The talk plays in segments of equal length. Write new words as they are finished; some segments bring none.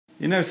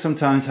You know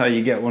sometimes how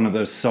you get one of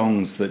those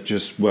songs that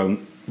just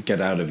won't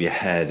get out of your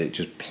head, it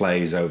just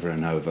plays over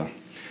and over.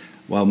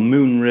 Well,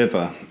 Moon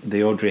River,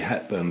 the Audrey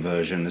Hepburn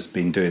version, has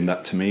been doing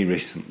that to me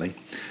recently.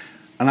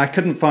 And I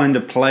couldn't find a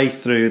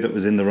playthrough that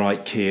was in the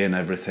right key and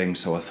everything,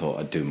 so I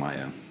thought I'd do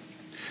my own.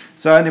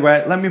 So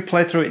anyway, let me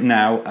play through it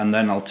now and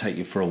then I'll take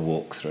you for a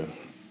walk through.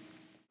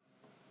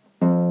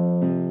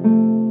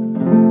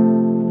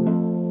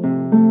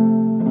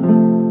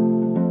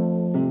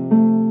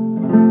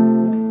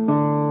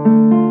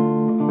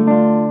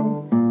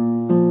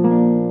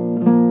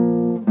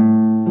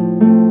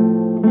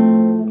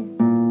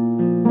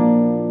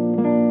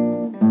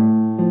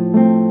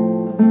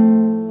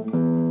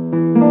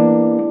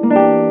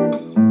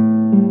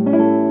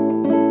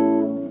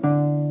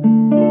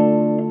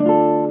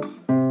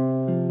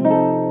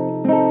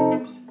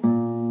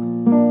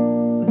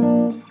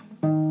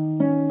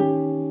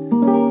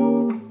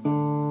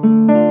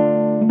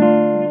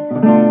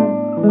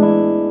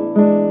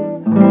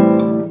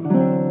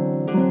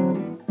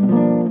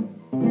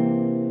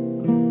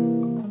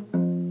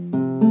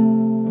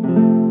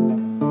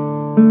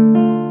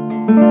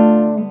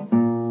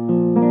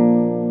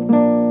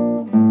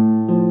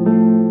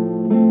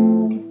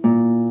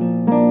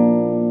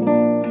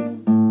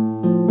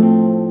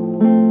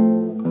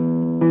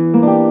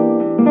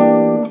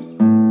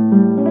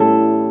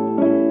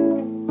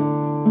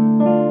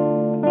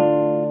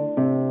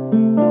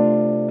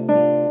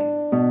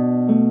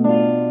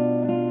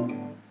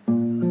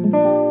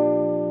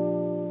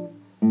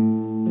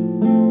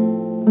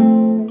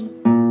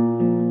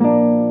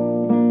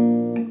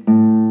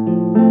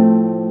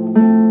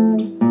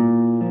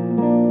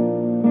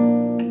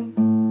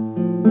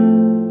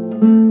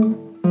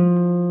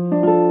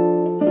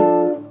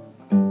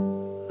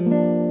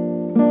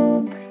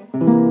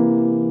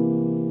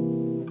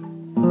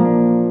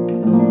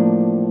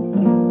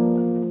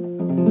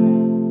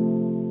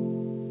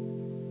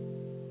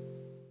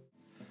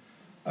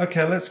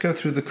 Okay, let's go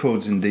through the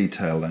chords in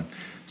detail then.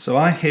 So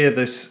I hear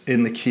this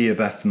in the key of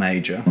F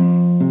major.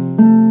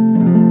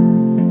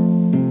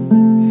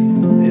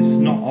 It's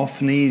not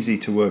often easy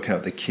to work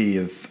out the key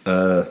of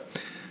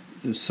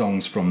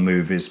songs from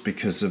movies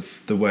because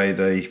of the way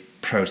they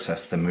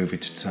process the movie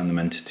to turn them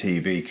into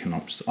TV can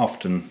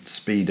often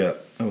speed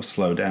up or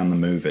slow down the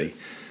movie,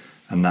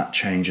 and that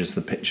changes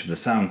the pitch of the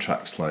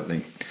soundtrack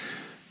slightly.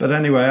 But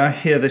anyway, I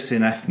hear this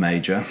in F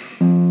major.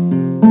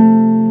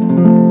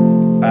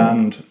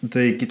 And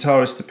the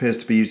guitarist appears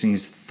to be using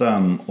his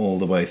thumb all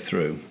the way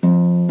through.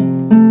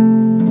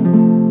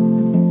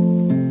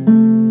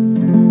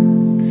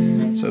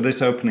 So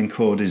this opening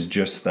chord is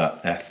just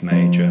that F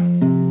major.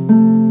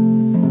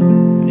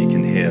 And you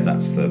can hear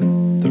that's the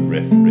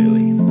riff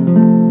really.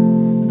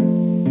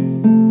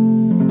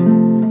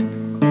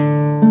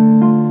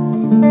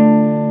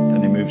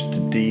 Then he moves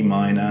to D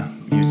minor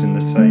using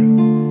the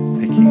same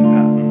picking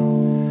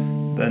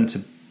pattern. Then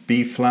to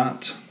B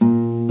flat.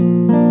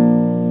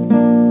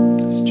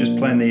 Just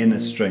playing the inner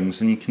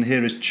strings, and you can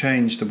hear he's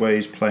changed the way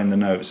he's playing the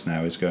notes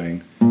now. He's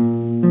going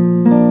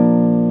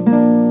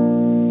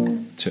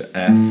to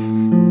F,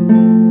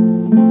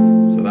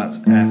 so that's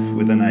F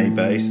with an A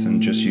bass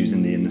and just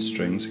using the inner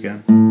strings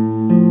again,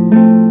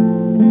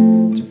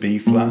 to B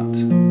flat,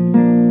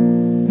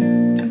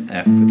 to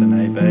F with an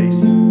A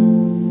bass.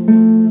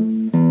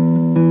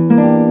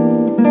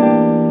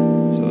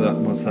 So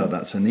what's that?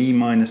 That's an E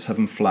minor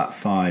 7 flat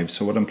 5.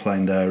 So what I'm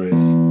playing there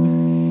is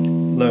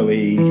low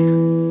E,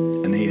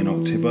 an E an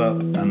octave up,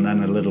 and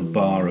then a little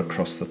bar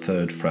across the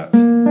 3rd fret.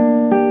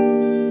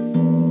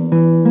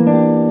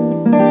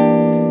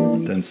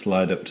 Then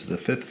slide up to the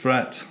 5th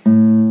fret.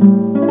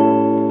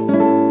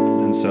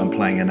 And so I'm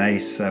playing an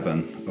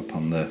A7 up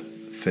on the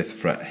 5th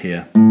fret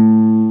here.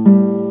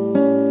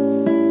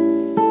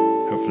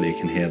 Hopefully you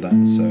can hear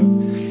that. So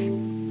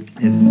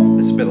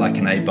it's a bit like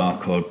an A bar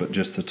chord, but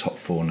just the top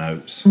 4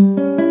 notes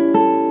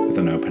with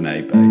an open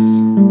A bass.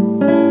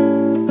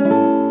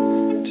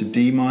 To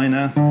D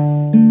minor,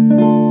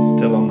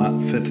 still on that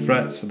 5th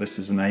fret, so this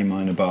is an A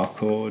minor bar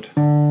chord.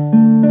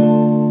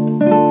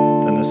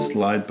 Then a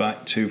slide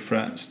back 2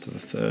 frets to the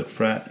 3rd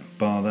fret,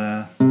 bar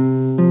there.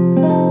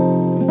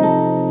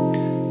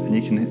 And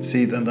you can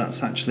see that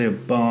that's actually a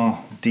bar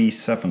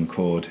D7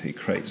 chord. It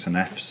creates an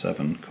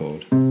F7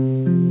 chord.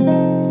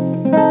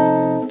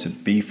 To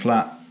B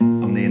flat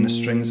on the inner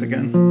strings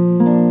again.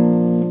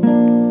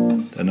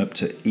 Then up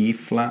to E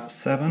flat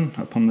 7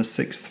 up on the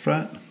 6th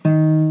fret.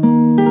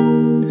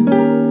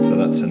 So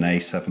that's an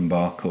A7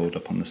 bar chord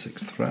up on the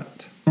 6th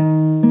fret.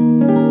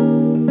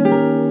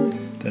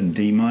 Then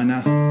D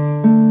minor.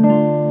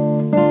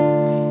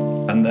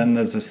 And then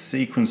there's a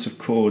sequence of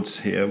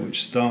chords here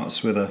which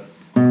starts with a...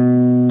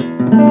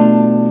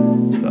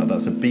 So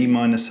that's a B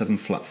minor 7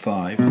 flat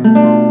 5.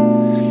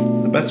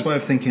 The best way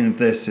of thinking of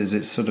this is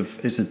it's a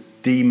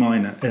D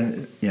minor,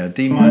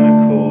 D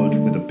minor chord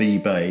with a B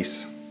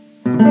bass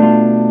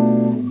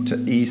to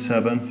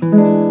E7.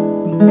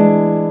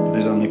 But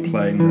it's only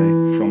playing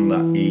from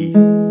that E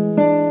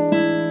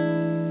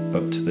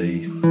up to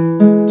the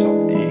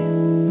top E,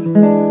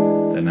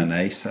 then an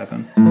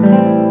A7.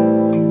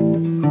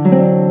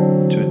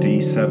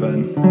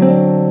 D7,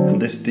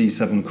 and this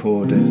D7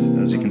 chord is,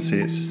 as you can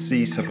see, it's a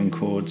C7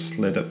 chord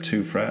slid up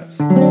 2 frets,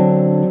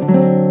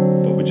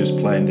 but we're just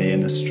playing the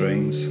inner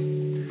strings.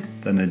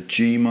 Then a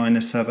G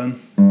minor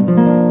 7, and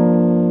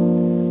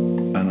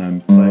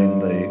I'm playing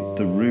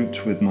the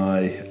root with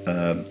my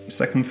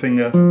second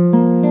finger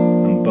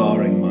and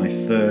barring my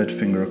third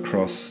finger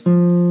across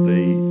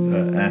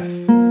the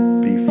F,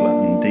 B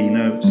flat and D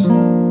notes,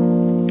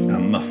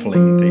 and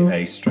muffling the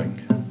A string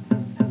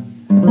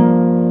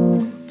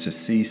to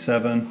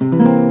C7,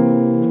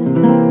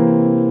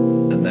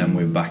 and then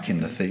we're back in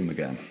the theme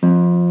again.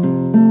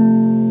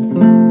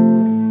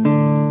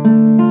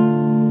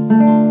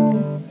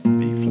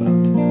 B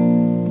flat,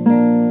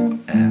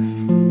 F,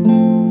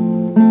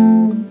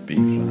 B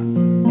flat,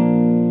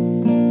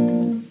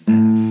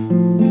 F,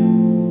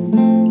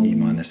 E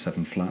minor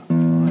 7 flat, 5,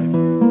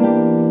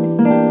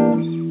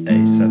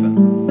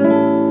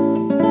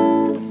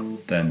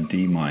 A7, then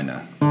D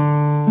minor.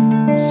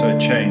 So it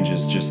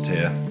changes just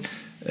here.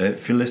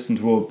 If you listen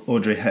to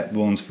Audrey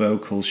Hepburn's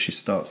vocals, she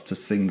starts to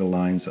sing the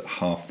lines at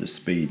half the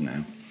speed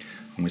now.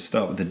 And we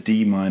start with the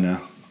D minor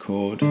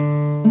chord,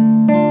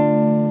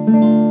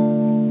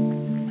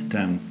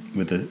 down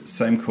with the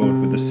same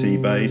chord with the C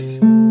bass,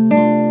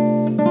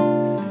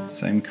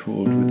 same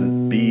chord with the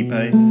B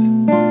bass,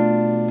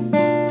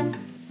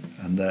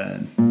 and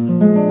then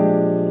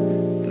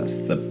that's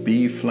the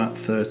B flat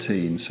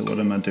 13. So what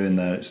am I doing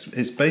there?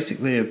 It's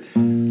basically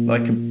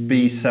like a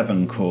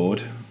B7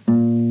 chord,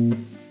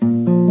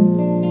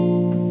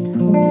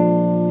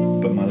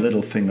 but my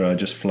little finger, I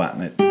just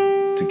flatten it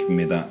to give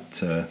me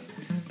that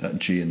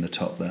G in the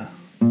top there.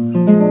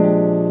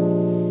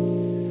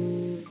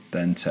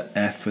 Then to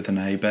F with an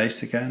A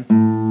bass again,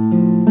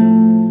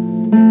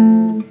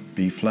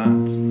 B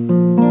flat,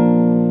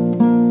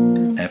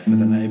 F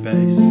with an A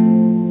bass,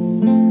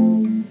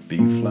 B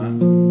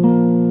flat,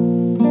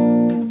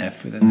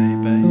 F with an A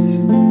bass.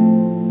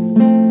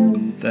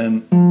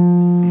 Then,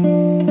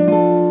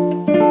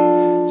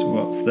 so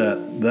what's that?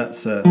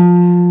 That's a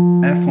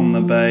F on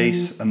the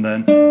bass, and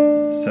then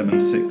 7,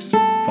 6,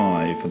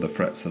 5 for the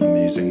frets that I'm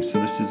using. So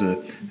this is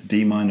a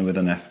D minor with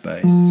an F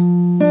bass.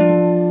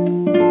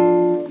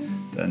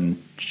 Then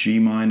G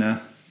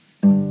minor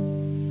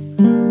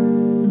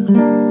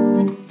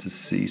to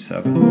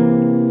C7,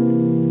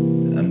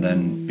 and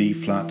then B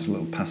flat, a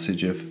little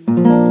passage of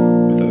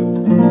with a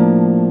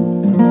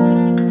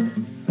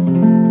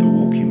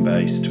walking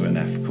bass to an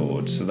F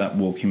chord. So that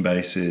walking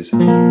bass is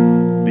B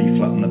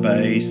flat on the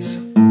bass,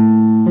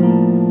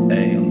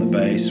 A on the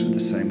bass with the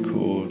same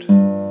chord,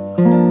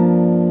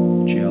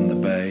 G on the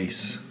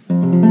bass,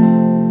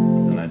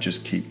 and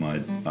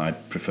I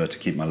prefer to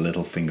keep my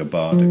little finger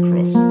barred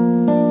across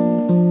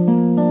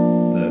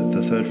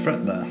the 3rd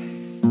fret there.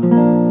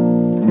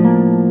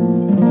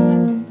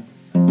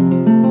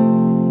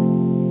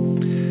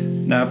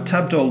 Now I've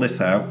tabbed all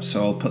this out,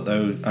 so I'll put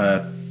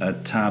a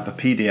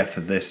PDF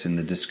of this in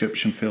the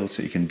description field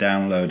so you can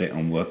download it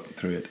and work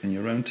through it in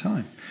your own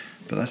time.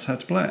 But that's how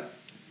to play it.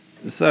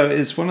 So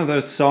it's one of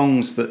those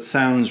songs that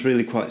sounds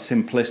really quite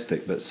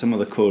simplistic, but some of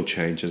the chord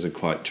changes are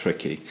quite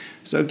tricky.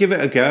 So give it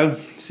a go,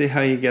 see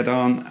how you get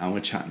on, and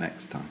we'll chat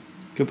next time.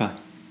 Goodbye.